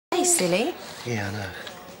Hey, silly. Yeah, I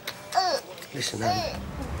know. Listen,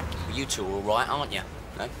 You two are all right, aren't you?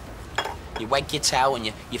 No? You wag your tail and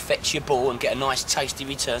you fetch your ball and get a nice tasty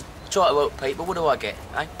return. Try to help people, what do I get?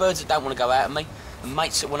 Eh? Birds that don't want to go out of me, and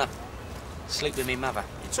mates that want to sleep with me mother.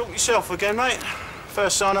 You talk yourself again, mate.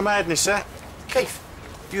 First sign of madness, that. Keith,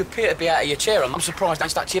 you appear to be out of your chair. I'm surprised it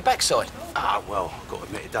ain't stuck to your backside. Ah, well, I've got to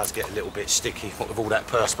admit, it does get a little bit sticky, what with all that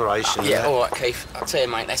perspiration. Yeah, all right, Keith. I'll tell you,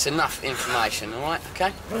 mate, that's enough information, all right,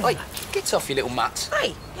 OK? Wait, get off, you little mutt.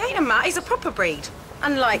 Hey, he ain't a mutt, he's a proper breed.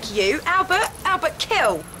 Unlike you, Albert,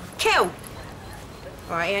 kill. Kill.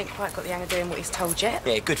 All right, he ain't quite got the hang of doing what he's told yet.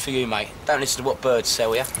 Yeah, good for you, mate. Don't listen to what birds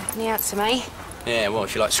sell you. Any answer, me? Yeah, well,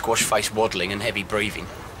 if you like squash-faced waddling and heavy breathing.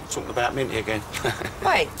 Talking about Minty again.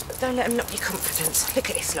 Wait, don't let him knock your confidence. Look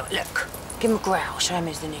at this lot, look. Give him a growl, show him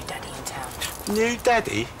who's the new daddy in town. New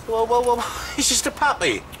daddy? Well, he's just a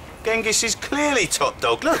puppy. Genghis is clearly top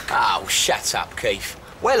dog, look. Oh, shut up, Keith.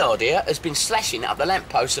 Well, dear has been slashing up the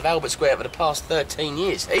lampposts of Albert Square for the past 13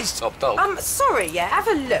 years. He's top dog. Sorry, yeah, have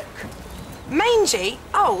a look. Mangy,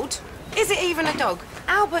 old, is it even a dog?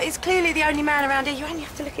 Albert is clearly the only man around here. You only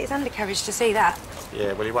have to look at his undercarriage to see that.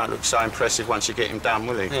 Yeah, well, he won't look so impressive once you get him done,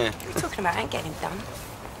 will he? Yeah. What are you talking about? I ain't getting him done.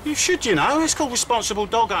 You should, you know. It's called responsible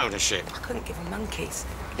dog ownership. I couldn't give him monkeys.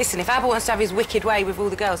 Listen, if Albert wants to have his wicked way with all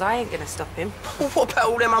the girls, I ain't gonna stop him. Well, what about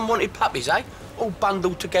all them unwanted puppies, eh? All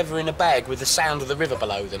bundled together in a bag with the sound of the river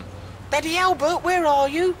below them. Daddy Albert, where are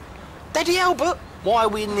you? Daddy Albert, why are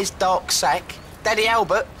we in this dark sack? Daddy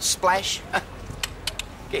Albert, splash.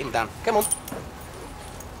 Get him done. Come on.